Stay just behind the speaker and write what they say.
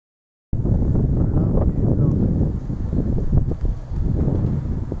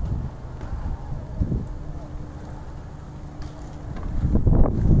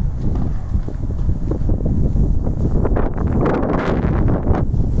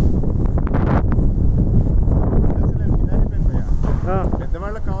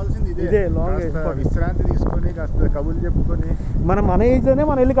ఇదే లాంగ్ విశ్రాంతి తీసుకొని కాస్త కబుర్లు చెప్పుకొని మన ఏజ్లోనే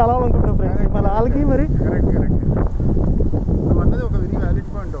మనం వెళ్ళి కలవాలనుకుంటాం ఫ్రెండ్స్, మన వాళ్ళకి మరి కరెక్ట్ నువ్వు అన్నది ఒక వెరీ వ్యాలిడ్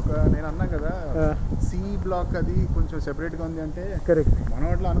పాయింట్. నేను అన్నా కదా సి బ్లాక్ అది కొంచెం సెపరేట్గా ఉంది అంటే కరెక్ట్, మనం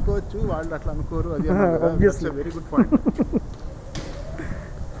అట్లా అనుకోవచ్చు, వాళ్ళు అట్లా అనుకోరు. అది very good point.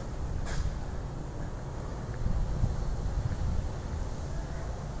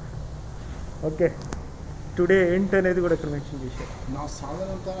 Okay, today ఏంటి అనేది కూడా ఇక్కడ మెన్షన్ చేశారు. నా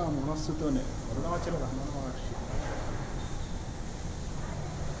సాధనంతా నా మనస్సుతోనే. Arunachal Ramana Maharshi.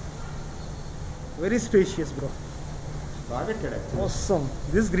 Very spacious bro, బాగా పెట్టాడు. awesome,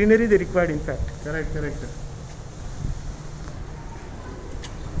 this greenery they required in fact. Correct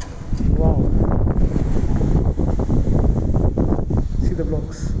Wow, see the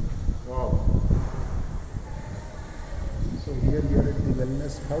blocks. Wow. So here we are at the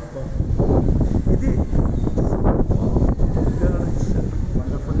wellness hub. ఇది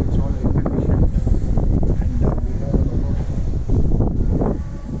Wonderful, it's all air conditioned, and we have a lot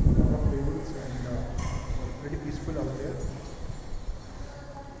of tables, and pretty peaceful out there.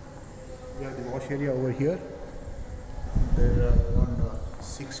 We have the wash area over here. There are around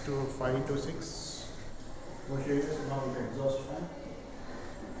 5 to 6 wash areas. Now the exhaust fan.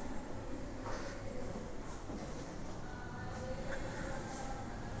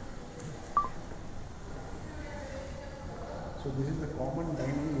 So this is the common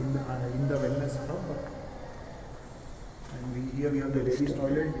dining in the wellness hub, and here we have the ladies'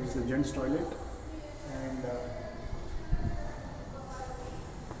 toilet. This is the gents' toilet, and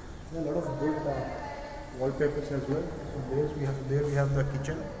there are a lot of good wallpapers as well. So there we have the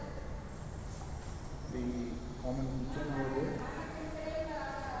kitchen, the common kitchen over there.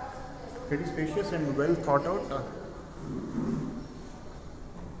 Pretty spacious and well thought out.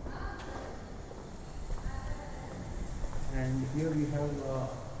 And here we have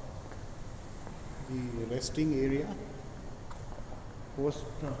the resting area.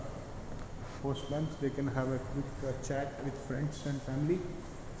 Post lunch they can have a quick chat with friends and family.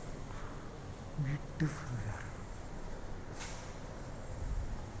 Beautiful.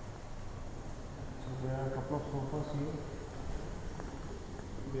 So there are a couple of sofas here.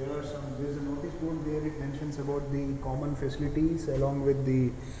 There is a notice board there. It mentions about the common facilities along with the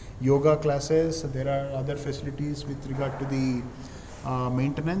yoga classes. There are other facilities with regard to the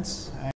maintenance.